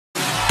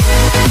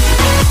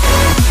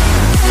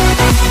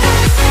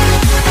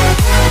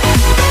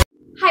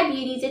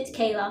it's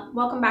Kayla.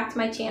 Welcome back to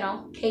my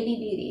channel, KB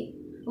Beauty.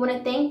 I want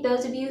to thank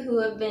those of you who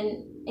have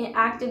been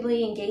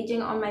actively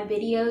engaging on my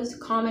videos,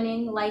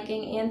 commenting,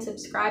 liking, and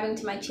subscribing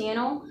to my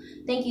channel.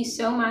 Thank you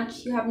so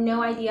much. You have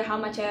no idea how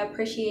much I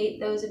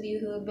appreciate those of you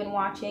who have been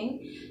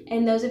watching.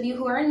 And those of you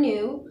who are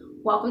new,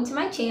 welcome to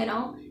my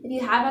channel. If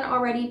you haven't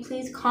already,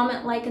 please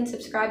comment, like, and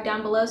subscribe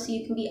down below so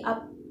you can be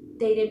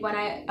updated when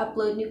I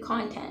upload new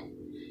content.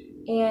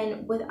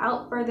 And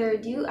without further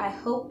ado, I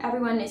hope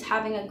everyone is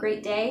having a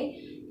great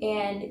day,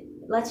 and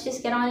let's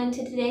just get on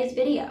into today's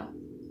video.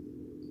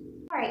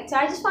 Alright, so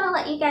I just want to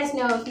let you guys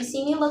know, if you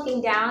see me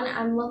looking down,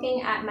 I'm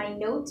looking at my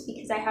notes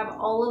because I have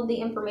all of the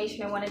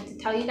information I wanted to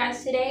tell you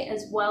guys today,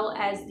 as well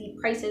as the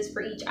prices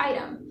for each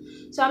item.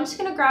 So I'm just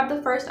going to grab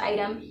the first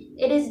item.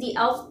 It is the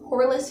e.l.f.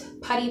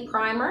 Poreless Putty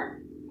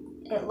Primer.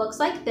 It looks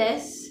like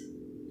this.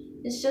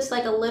 It's just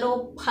like a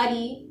little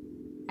putty,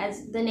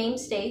 as the name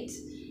states,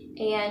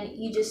 and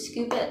you just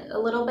scoop it a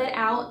little bit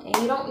out, and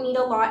you don't need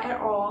a lot at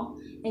all,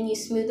 and you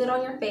smooth it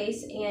on your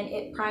face, and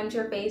it primes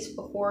your face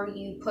before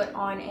you put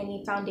on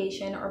any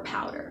foundation or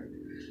powder.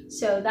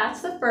 So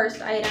that's the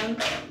first item.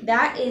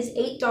 That is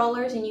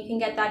 $8, and you can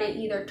get that at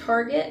either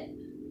Target,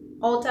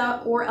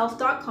 Ulta, or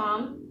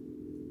elf.com.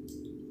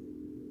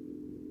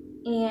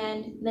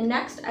 And the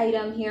next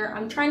item here,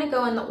 I'm trying to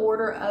go in the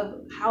order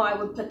of how I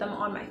would put them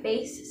on my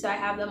face, so I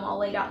have them all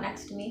laid out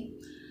next to me.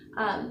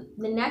 The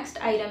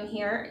next item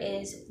here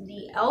is the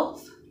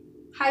e.l.f.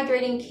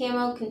 Hydrating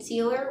Camo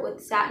Concealer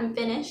with Satin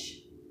Finish.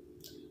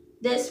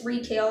 This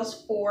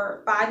retails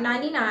for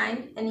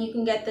 $5.99, and you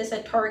can get this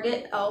at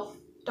Target,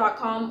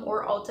 elf.com,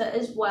 or Ulta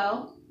as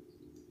well.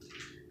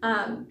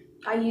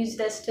 I use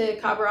this to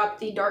cover up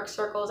the dark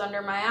circles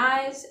under my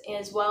eyes,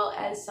 as well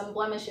as some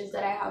blemishes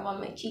that I have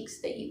on my cheeks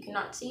that you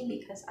cannot see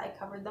because I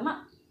covered them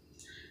up.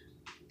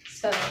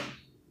 So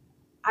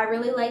I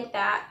really like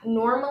that.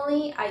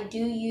 Normally, I do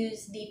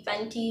use the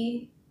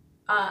Fenty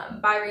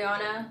by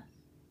Rihanna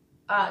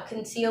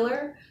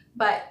concealer,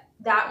 but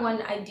that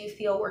one I do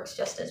feel works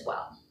just as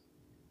well.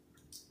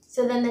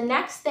 So then the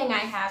next thing I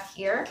have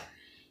here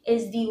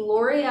is the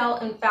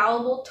L'Oreal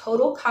Infallible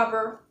Total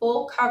Cover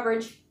Full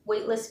Coverage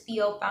Weightless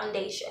Feel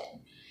Foundation.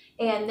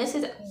 And this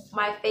is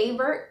my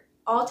favorite,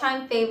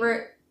 all-time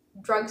favorite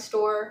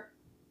drugstore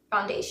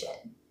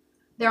foundation.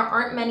 There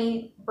aren't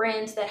many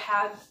brands that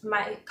have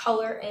my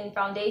color in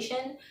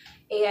foundation,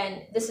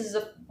 and this is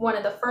one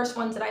of the first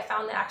ones that I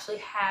found that actually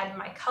had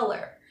my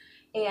color.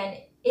 And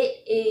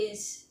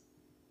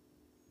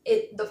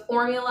the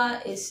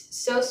formula is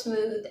so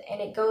smooth,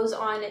 and it goes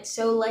on, it's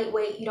so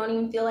lightweight, you don't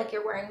even feel like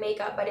you're wearing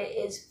makeup, but it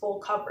is full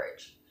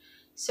coverage.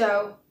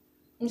 So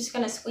I'm just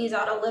going to squeeze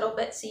out a little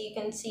bit so you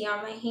can see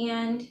on my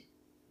hand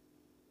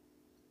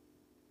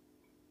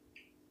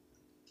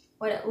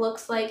what it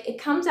looks like. It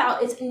comes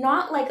out, it's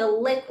not like a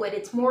liquid,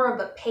 it's more of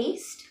a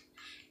paste,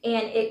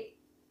 and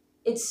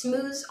it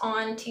smooths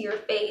onto your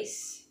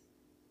face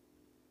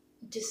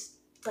just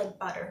like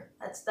butter.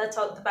 That's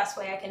all, the best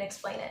way I can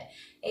explain it.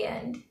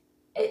 And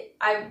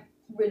I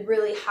would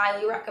really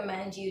highly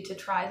recommend you to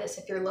try this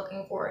if you're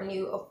looking for a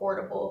new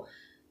affordable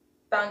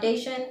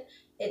foundation.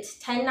 It's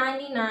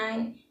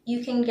 $10.99.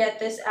 You can get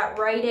this at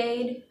Rite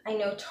Aid. I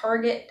know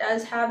Target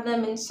does have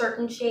them in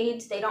certain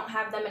shades. They don't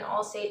have them in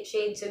all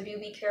shades, so do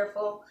be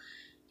careful.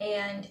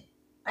 And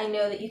I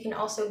know that you can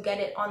also get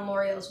it on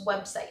L'Oreal's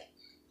website.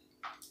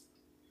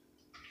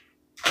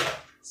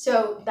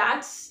 So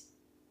that's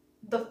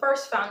the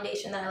first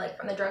foundation that I like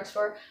from the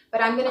drugstore,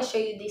 but I'm going to show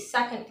you the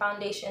second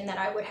foundation that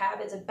I would have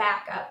as a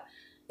backup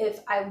if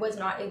I was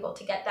not able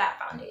to get that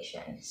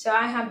foundation. So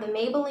I have the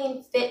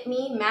Maybelline Fit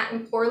Me Matte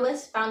and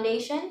Poreless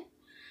Foundation,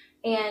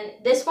 and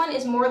this one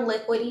is more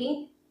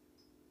liquidy.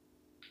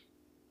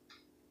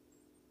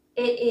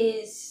 It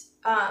is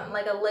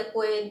like a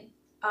liquid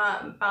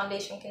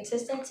foundation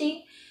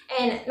consistency,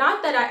 and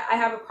not that I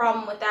have a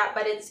problem with that,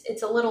 but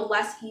it's a little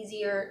less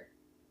easier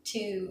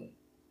to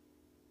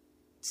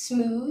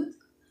smooth.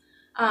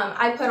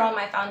 I put all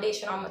my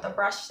foundation on with a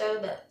brush,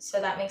 so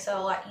that makes it a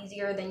lot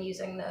easier than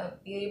using the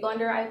beauty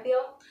blender, I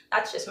feel.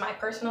 That's just my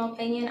personal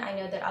opinion. I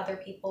know that other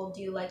people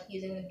do like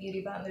using the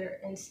beauty blender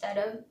instead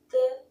of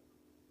the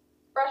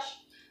brush,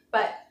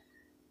 but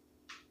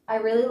I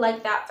really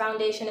like that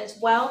foundation as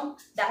well.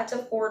 That's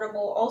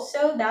affordable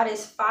also. That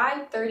is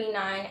 $5.39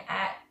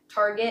 at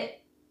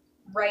Target,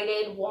 Rite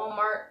Aid,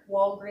 Walmart,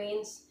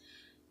 Walgreens.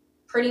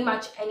 Pretty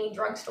much any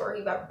drugstore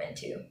you've ever been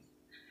to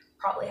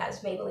probably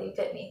has Maybelline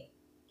Fit Me.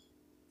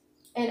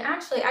 And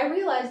actually, I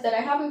realized that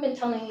I haven't been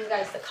telling you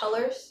guys the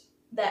colors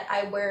that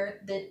I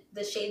wear,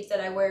 the shades that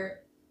I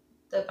wear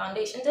the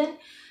foundations in.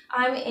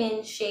 I'm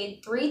in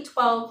shade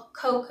 312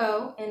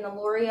 Cocoa in the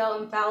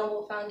L'Oreal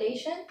Infallible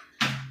Foundation,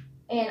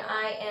 and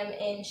I am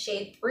in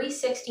shade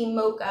 360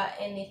 Mocha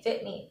in the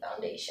Fit Me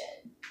Foundation.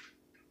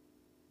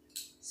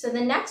 So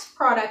the next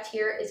product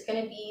here is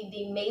going to be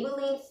the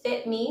Maybelline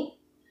Fit Me.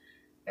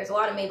 There's a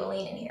lot of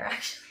Maybelline in here,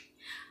 actually.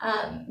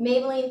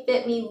 Maybelline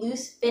Fit Me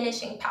Loose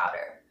Finishing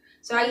Powder.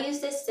 So I use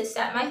this to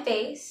set my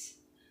face.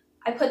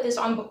 I put this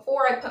on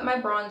before I put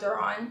my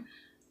bronzer on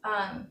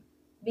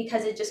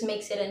because it just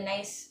makes it a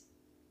nice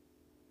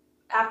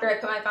after I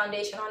put my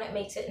foundation on, it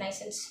makes it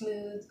nice and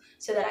smooth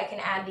so that I can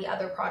add the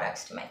other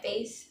products to my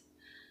face.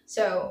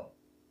 So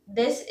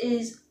this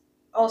is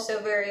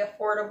also very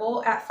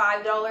affordable at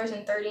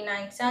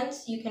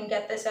 $5.39. You can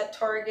get this at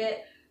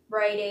Target,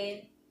 Rite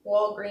Aid,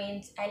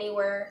 Walgreens,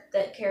 anywhere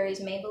that carries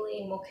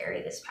Maybelline will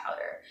carry this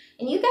powder.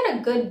 And you get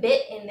a good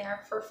bit in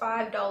there for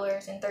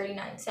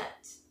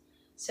 $5.39.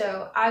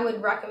 So I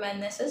would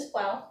recommend this as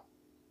well.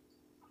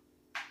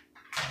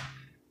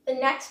 The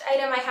next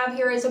item I have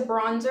here is a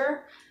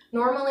bronzer.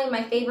 Normally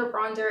my favorite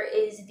bronzer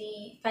is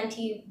the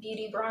Fenty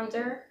Beauty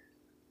bronzer,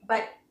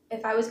 but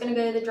if I was going to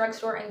go to the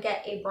drugstore and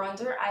get a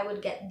bronzer, I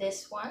would get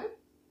this one.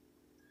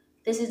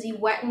 This is the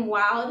Wet n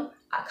Wild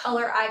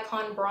Color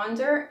Icon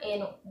Bronzer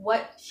in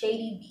What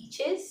Shady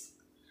Beaches.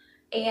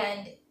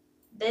 And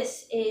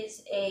this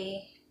is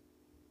a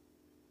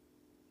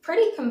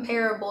pretty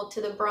comparable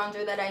to the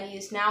bronzer that I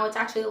use now. It's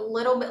actually a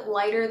little bit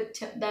lighter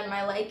than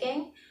my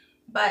liking,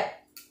 but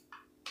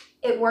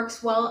it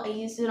works well. I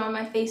used it on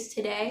my face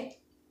today,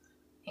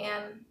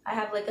 and I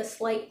have like a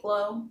slight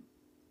glow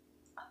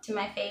to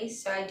my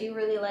face, so I do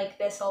really like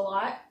this a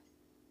lot.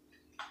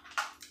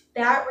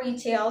 That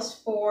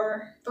retails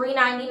for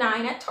 $3.99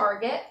 at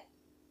Target.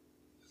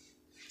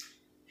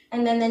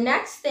 And then the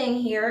next thing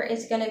here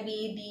is going to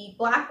be the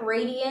Black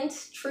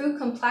Radiance True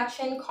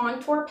Complexion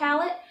Contour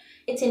Palette.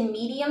 It's in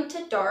medium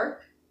to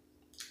dark.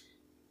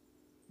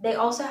 They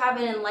also have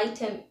it in light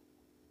to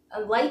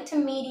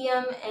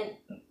medium,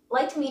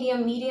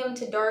 medium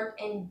to dark,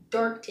 and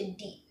dark to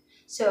deep.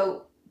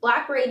 So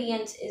Black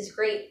Radiance is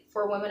great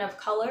for women of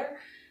color,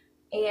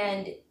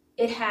 and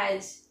it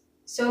has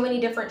so many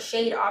different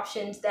shade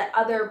options that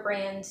other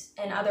brands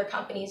and other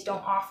companies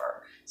don't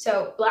offer.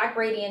 So Black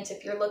Radiance,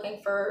 if you're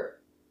looking for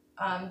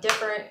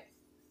different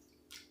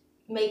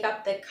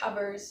makeup that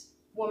covers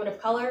women of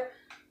color,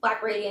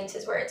 Black Radiance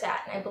is where it's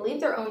at. And I believe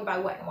they're owned by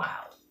Wet n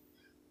Wild.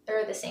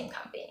 They're the same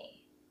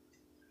company.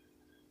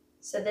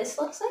 So this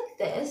looks like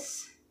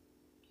this.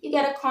 You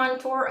get a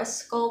contour, a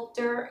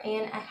sculptor,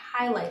 and a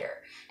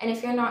highlighter. And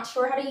if you're not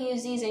sure how to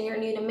use these and you're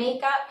new to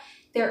makeup,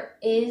 there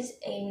is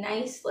a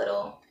nice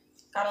little,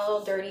 got a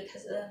little dirty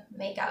because of the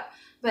makeup,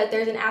 but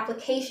there's an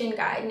application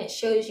guide and it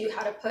shows you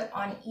how to put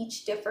on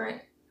each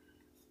different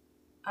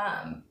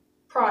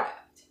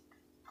product.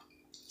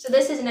 So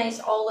this is nice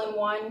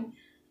all-in-one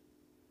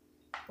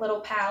little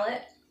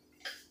palette.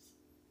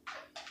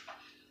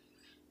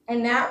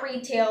 And that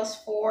retails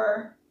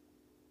for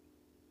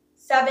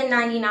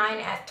 $7.99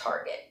 at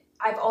Target.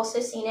 I've also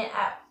seen it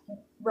at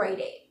Rite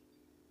Aid.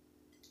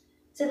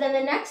 So then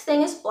the next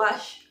thing is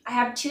blush. I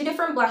have two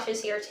different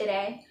blushes here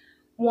today.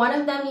 One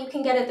of them you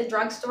can get at the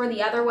drugstore,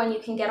 the other one you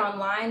can get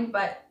online,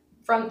 but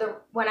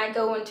when I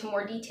go into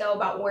more detail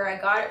about where I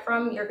got it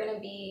from, you're going to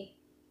be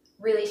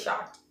really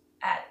shocked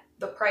at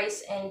the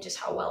price and just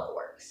how well it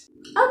works.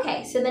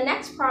 Okay, so the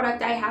next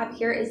product I have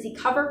here is the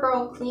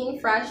Covergirl Clean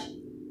Fresh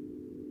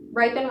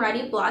Ripe and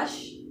Ready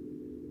Blush.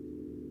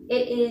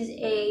 It is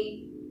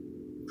a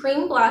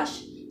cream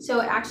blush,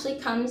 so it actually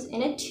comes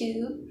in a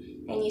tube,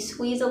 and you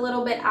squeeze a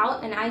little bit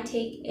out, and I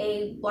take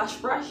a blush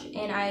brush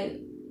and I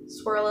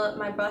swirl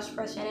my blush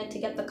brush in it to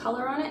get the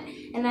color on it,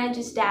 and then I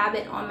just dab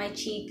it on my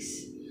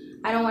cheeks.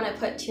 I don't want to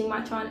put too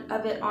much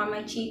of it on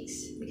my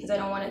cheeks because I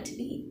don't want it to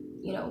be,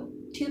 you know,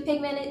 too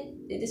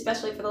pigmented,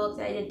 especially for the look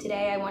that I did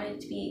today. I want it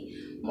to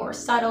be more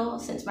subtle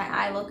since my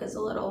eye look is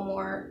a little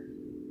more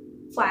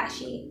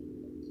flashy.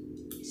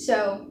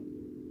 So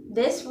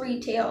this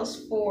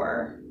retails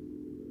for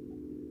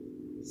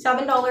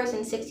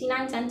 $7.69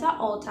 at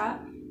Ulta,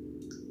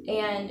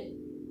 and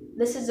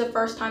this is the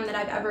first time that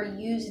I've ever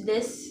used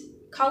this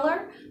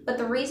color, but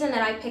the reason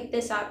that I picked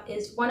this up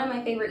is one of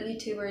my favorite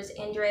YouTubers,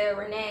 Andrea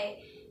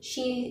Renee,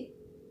 she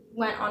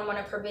went on one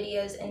of her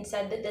videos and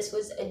said that this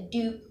was a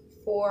dupe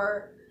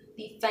for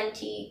the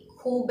Fenty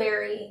Cool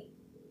Berry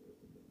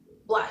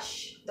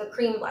blush, the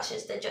cream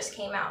blushes that just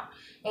came out.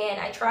 And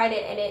I tried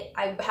it, and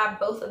I have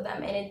both of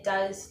them, and it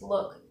does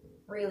look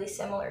really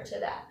similar to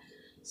that.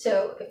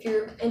 So if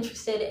you're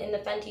interested in the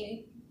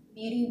Fenty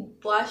Beauty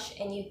blush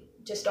and you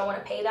just don't want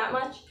to pay that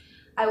much,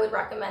 I would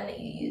recommend that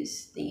you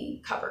use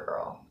the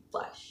CoverGirl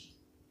blush.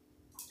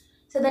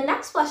 So the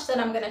next blush that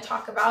I'm going to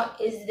talk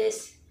about is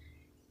this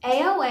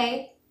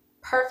AOA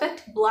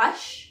Perfect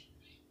Blush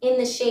in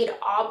the shade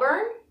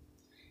Auburn.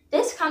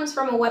 This comes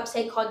from a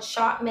website called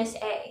Shop Miss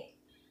A.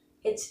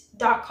 It's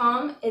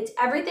 .com. It's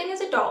everything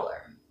is $1.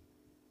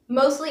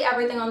 Mostly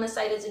everything on the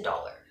site is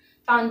 $1.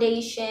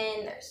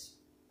 Foundation, there's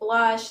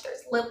blush,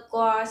 there's lip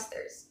gloss,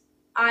 there's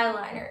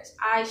eyeliners,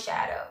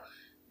 eyeshadow,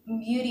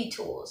 beauty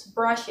tools,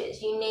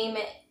 brushes, you name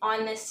it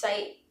on this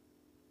site,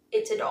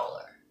 it's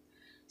 $1.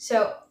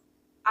 So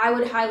I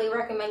would highly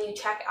recommend you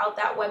check out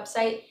that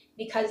website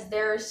because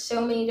there's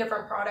so many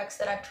different products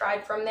that I've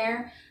tried from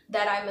there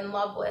that I'm in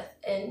love with,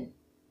 and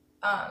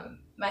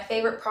my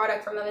favorite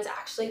product from them is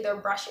actually their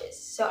brushes.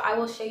 So I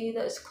will show you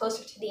those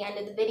closer to the end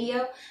of the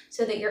video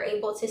so that you're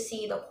able to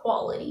see the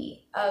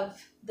quality of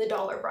the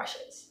 $1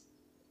 brushes.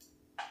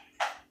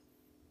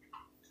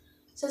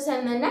 So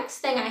then the next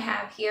thing I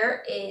have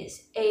here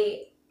is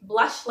a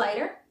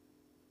Blushlighter.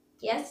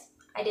 Yes,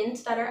 I didn't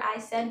stutter, I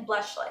said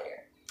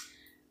Blushlighter.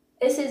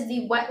 This is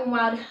the Wet n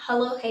Wild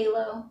Hello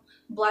Halo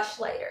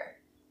Blushlighter.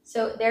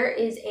 So there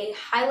is a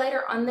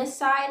highlighter on this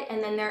side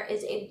and then there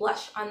is a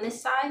blush on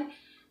this side,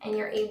 and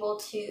you're able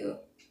to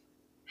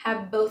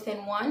have both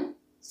in one.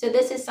 So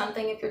this is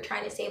something if you're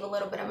trying to save a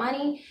little bit of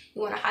money,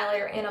 you want a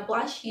highlighter and a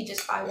blush, you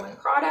just buy one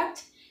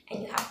product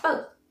and you have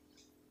both.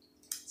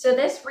 So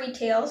this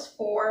retails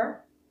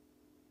for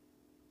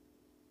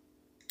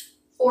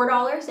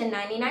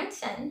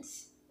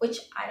 $4.99, which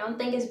I don't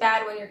think is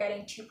bad when you're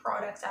getting two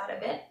products out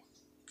of it.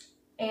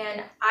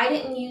 And I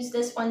didn't use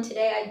this one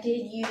today. I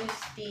did use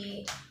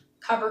the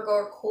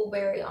Covergirl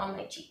Coolberry on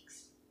my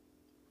cheeks.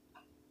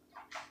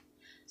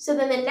 So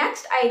then the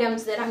next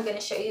items that I'm going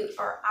to show you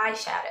are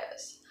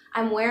eyeshadows.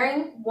 I'm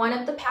wearing one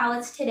of the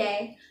palettes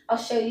today. I'll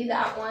show you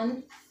that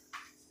one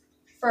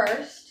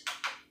first.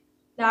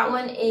 That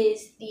one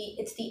is the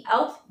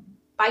e.l.f.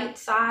 Bite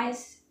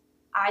Size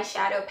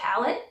eyeshadow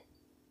palette.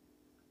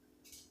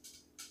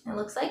 It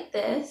looks like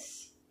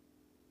this.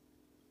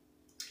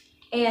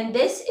 And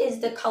this is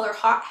the color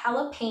Hot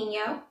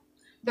Jalapeno.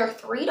 They're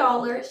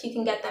 $3. You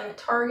can get them at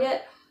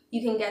Target.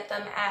 You can get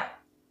them at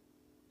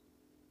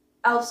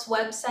e.l.f.'s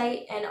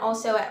website and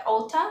also at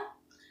Ulta.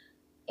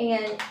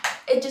 And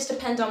it just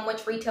depends on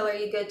which retailer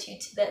you go to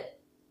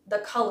the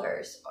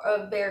colors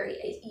vary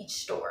at each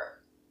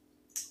store.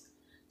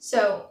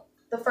 So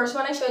the first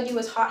one I showed you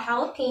was Hot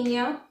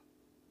Jalapeno.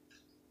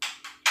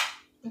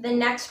 The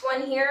next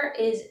one here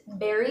is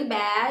Very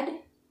Bad.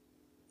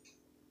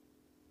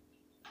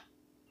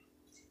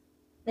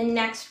 The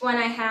next one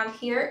I have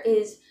here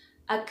is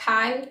I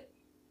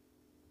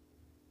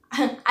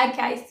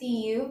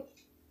See You.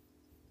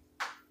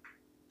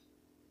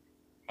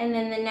 And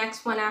then the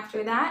next one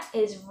after that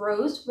is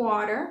Rose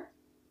Water.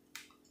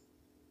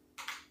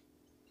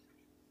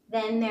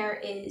 Then there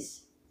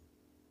is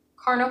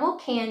Carnival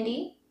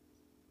Candy.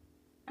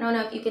 I don't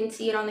know if you can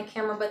see it on the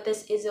camera, but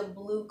this is a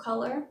blue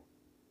color.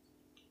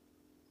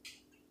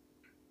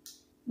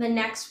 The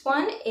next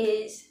one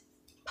is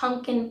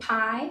Pumpkin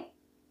Pie.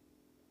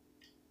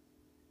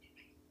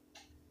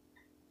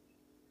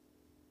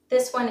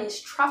 This one is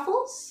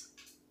Truffles.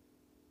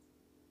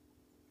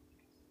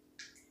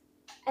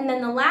 And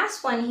then the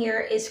last one here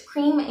is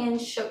Cream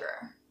and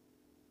Sugar.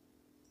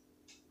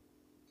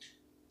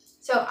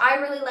 So I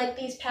really like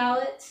these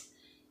palettes.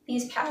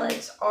 These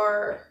palettes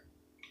are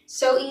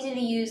so easy to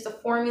use. The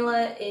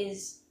formula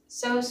is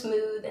so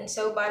smooth and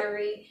so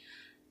buttery.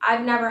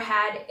 I've never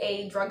had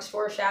a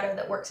drugstore shadow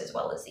that works as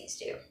well as these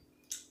do.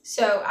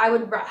 So I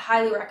would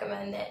highly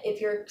recommend that if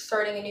you're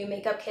starting a new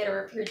makeup kit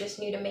or if you're just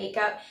new to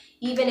makeup,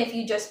 even if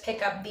you just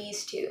pick up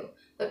these two,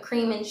 the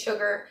Cream and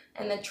Sugar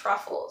and the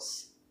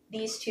Truffles,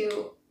 these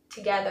two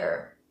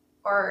together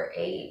are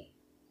a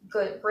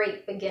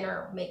great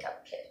beginner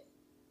makeup kit.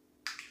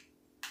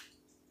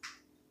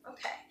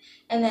 Okay,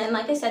 and then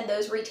like I said,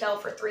 those retail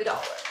for $3.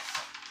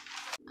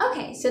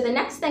 Okay, so the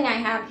next thing I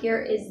have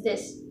here is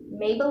this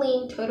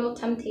Maybelline Total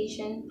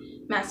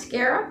Temptation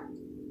Mascara.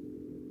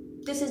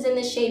 This is in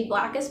the shade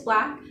Blackest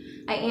Black.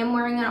 I am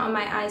wearing it on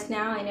my eyes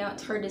now. I know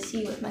it's hard to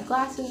see with my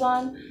glasses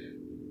on,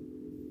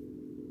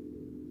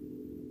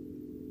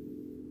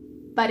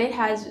 but it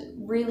has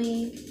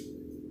really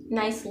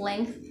nice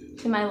length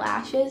to my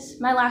lashes.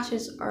 My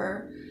lashes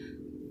are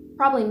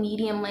probably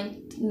medium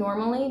length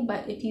normally,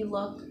 but if you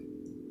look,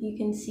 you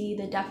can see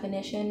the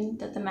definition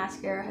that the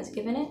mascara has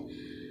given it.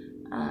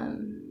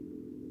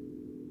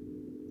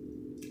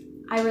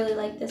 I really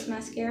like this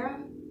mascara.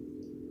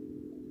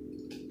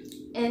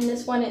 And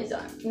this one is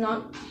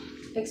not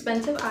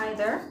expensive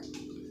either.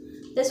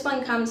 This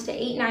one comes to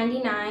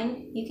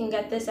 $8.99. You can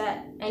get this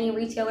at any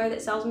retailer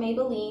that sells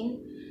Maybelline.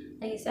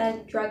 Like I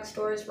said,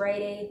 drugstores,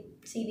 Rite Aid,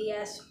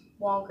 CVS,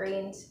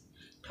 Walgreens,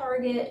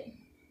 Target,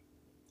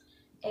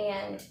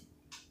 and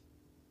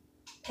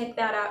pick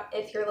that up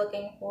if you're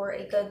looking for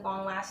a good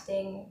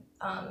long-lasting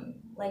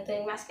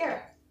lengthening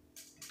mascara.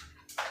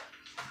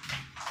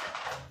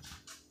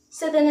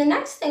 So then the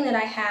next thing that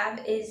I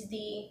have is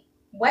the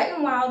Wet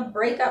n Wild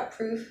Breakup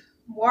Proof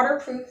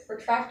Waterproof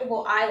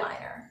Retractable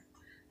Eyeliner.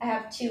 I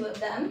have two of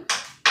them.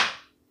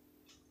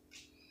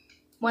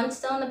 One's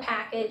still in the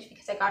package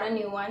because I got a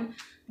new one.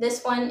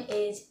 This one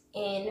is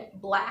in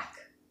black.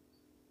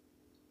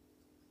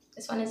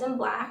 This one is in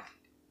black.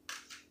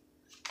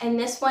 And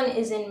this one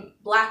is in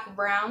black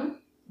brown.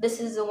 This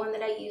is the one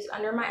that I used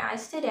under my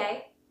eyes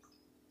today.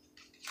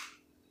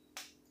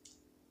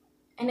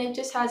 And it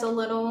just has a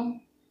little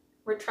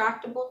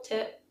retractable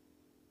tip.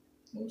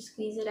 You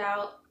squeeze it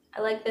out.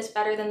 I like this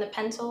better than the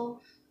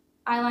pencil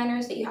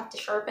eyeliners that you have to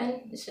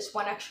sharpen. It's just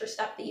one extra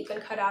step that you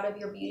can cut out of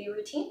your beauty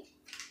routine.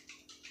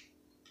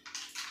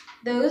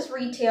 Those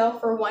retail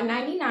for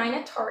 $1.99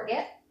 at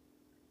Target.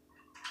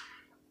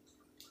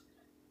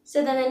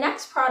 So then the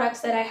next products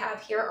that I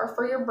have here are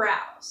for your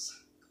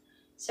brows.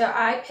 So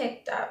I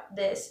picked up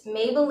this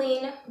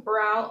Maybelline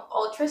Brow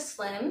Ultra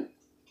Slim.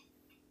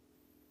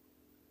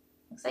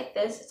 Looks like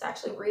this. It's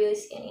actually really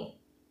skinny.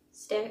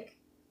 Stick.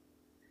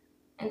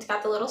 And it's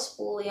got the little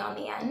spoolie on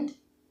the end.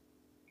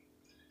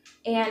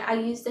 and I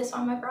use this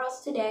on my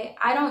brows today.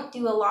 I don't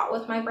do a lot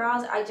with my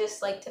brows. I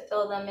just like to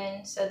fill them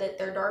in so that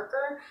they're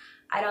darker.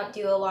 I don't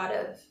do a lot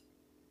of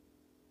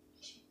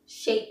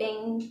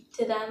shaping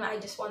to them. I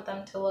just want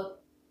them to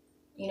look,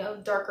 you know,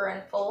 darker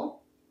and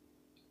full.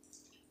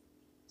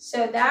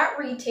 So that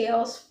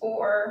retails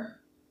for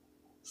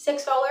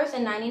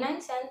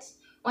 $6.99.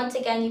 Once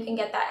again, you can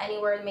get that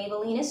anywhere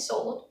Maybelline is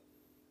sold.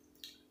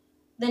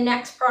 The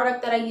next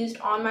product that I used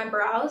on my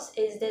brows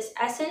is this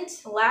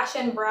Essence Lash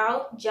and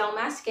Brow Gel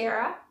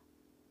Mascara.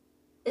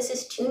 This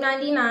is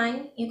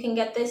 $2.99. You can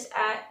get this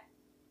at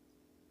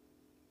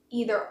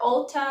either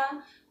Ulta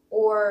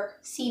or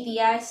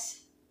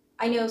CVS.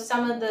 I know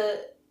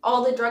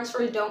all the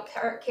drugstores don't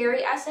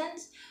carry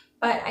Essence,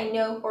 but I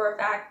know for a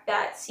fact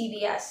that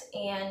CVS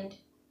and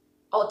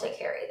Ulta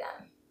carry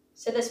them.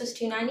 So this was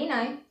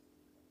 $2.99.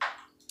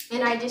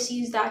 And I just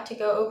used that to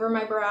go over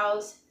my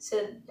brows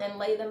and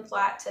lay them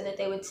flat so that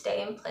they would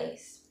stay in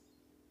place.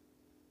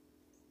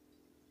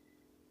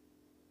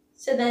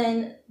 So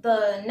then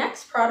the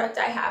next product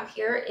I have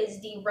here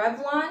is the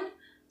Revlon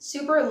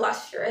Super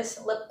Lustrous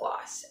Lip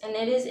Gloss. And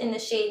it is in the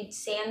shade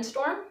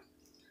Sandstorm.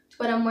 It's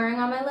what I'm wearing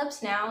on my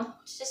lips now.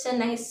 It's just a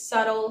nice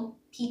subtle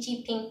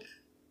peachy pink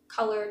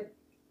colored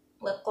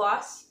lip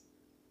gloss.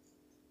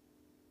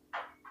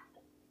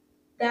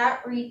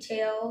 That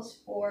retails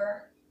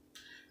for,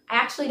 I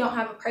actually don't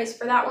have a price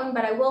for that one,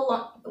 but I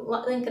will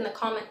link in the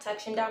comment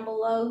section down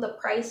below the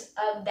price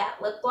of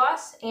that lip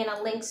gloss and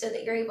a link so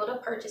that you're able to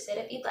purchase it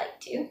if you'd like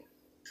to.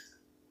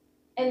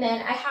 And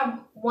then I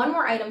have one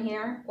more item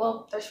here.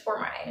 Well, there's 4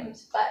 more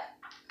items, but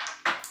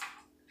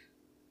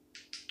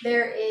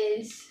there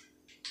is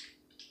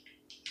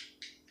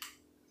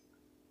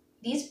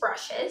these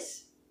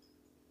brushes.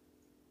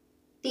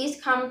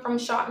 These come from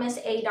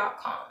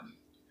shopmissa.com.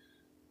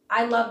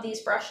 I love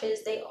these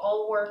brushes. They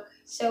all work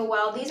so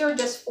well. These are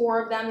just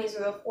 4 of them. These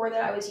are the 4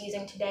 that I was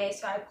using today,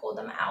 so I pulled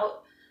them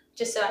out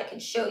just so I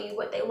could show you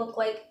what they look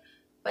like.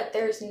 But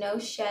there's no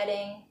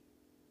shedding.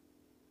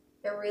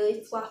 They're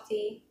really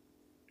fluffy.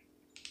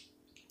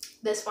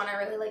 This one, I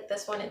really like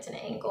this one. It's an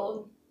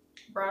angled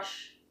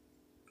brush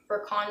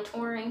for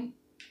contouring.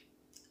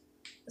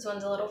 This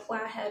one's a little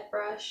flathead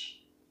brush.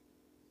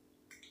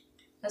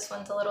 This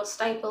one's a little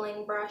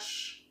stippling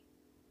brush.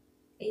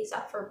 I use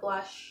that for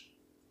blush.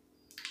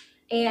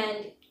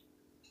 And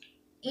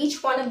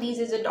each one of these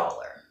is $1. $1,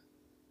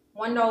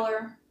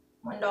 $1,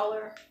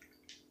 $1,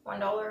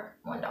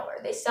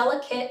 $1. They sell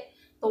a kit.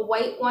 The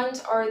white ones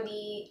are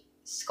the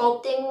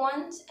sculpting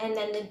ones, and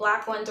then the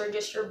black ones are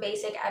just your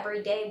basic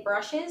everyday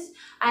brushes.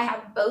 I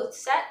have both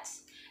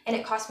sets, and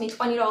it cost me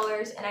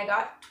 $20, and I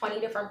got 20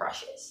 different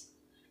brushes.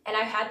 And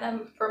I've had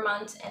them for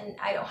months, and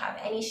I don't have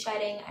any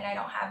shedding, and I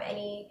don't have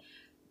any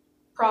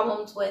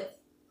problems with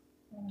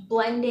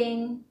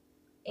blending.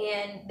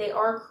 And they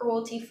are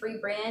cruelty-free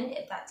brand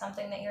if that's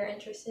something that you're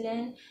interested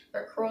in.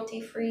 They're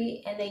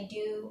cruelty-free, and they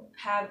do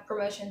have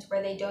promotions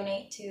where they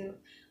donate to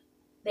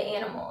the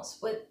animals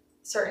with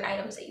certain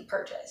items that you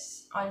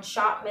purchase on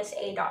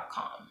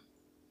shopmissa.com.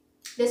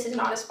 This is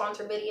not a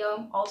sponsored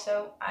video.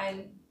 Also,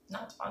 I'm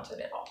not sponsored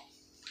at all.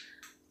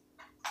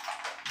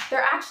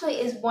 There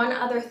actually is one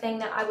other thing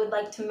that I would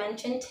like to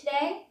mention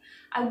today.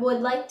 I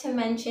would like to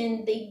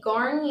mention the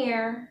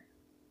Garnier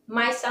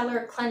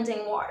Micellar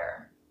Cleansing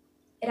Water.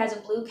 It has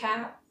a blue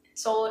cap.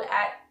 It's sold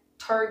at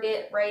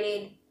Target, Rite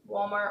Aid,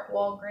 Walmart,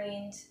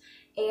 Walgreens.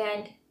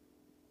 And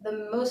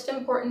the most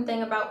important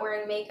thing about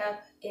wearing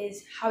makeup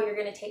is how you're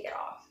going to take it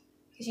off.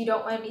 Because you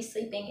don't want to be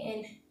sleeping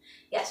in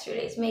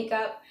yesterday's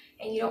makeup,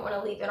 and you don't want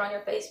to leave it on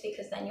your face,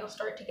 because then you'll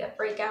start to get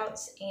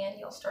breakouts and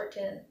you'll start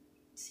to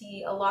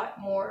see a lot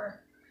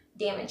more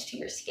damage to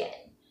your skin.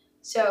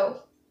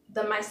 So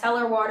the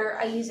micellar water,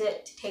 I use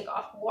it to take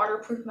off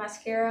waterproof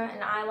mascara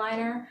and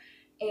eyeliner,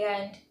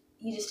 and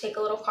you just take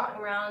a little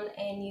cotton round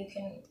and you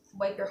can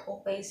wipe your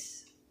whole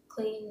face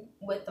clean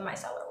with the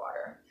micellar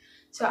water.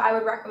 So I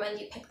would recommend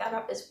you pick that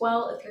up as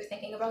well if you're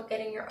thinking about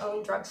getting your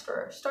own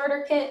drugstore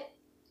starter kit.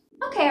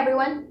 Okay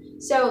everyone,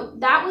 so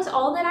that was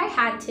all that I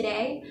had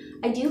today.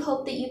 I do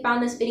hope that you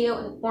found this video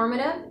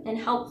informative and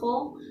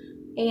helpful,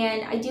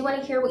 and I do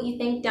want to hear what you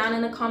think down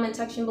in the comment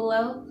section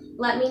below.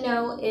 Let me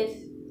know if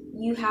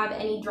you have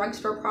any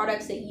drugstore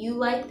products that you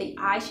like that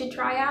I should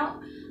try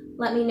out.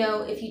 Let me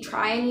know if you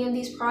try any of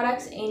these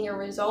products and your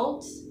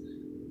results.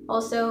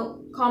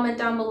 Also, comment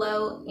down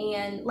below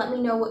and let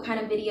me know what kind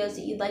of videos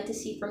that you'd like to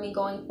see from me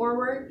going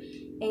forward.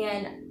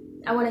 And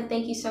I want to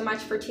thank you so much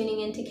for tuning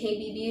in to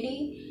KB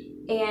Beauty,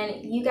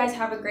 and you guys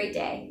have a great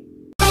day.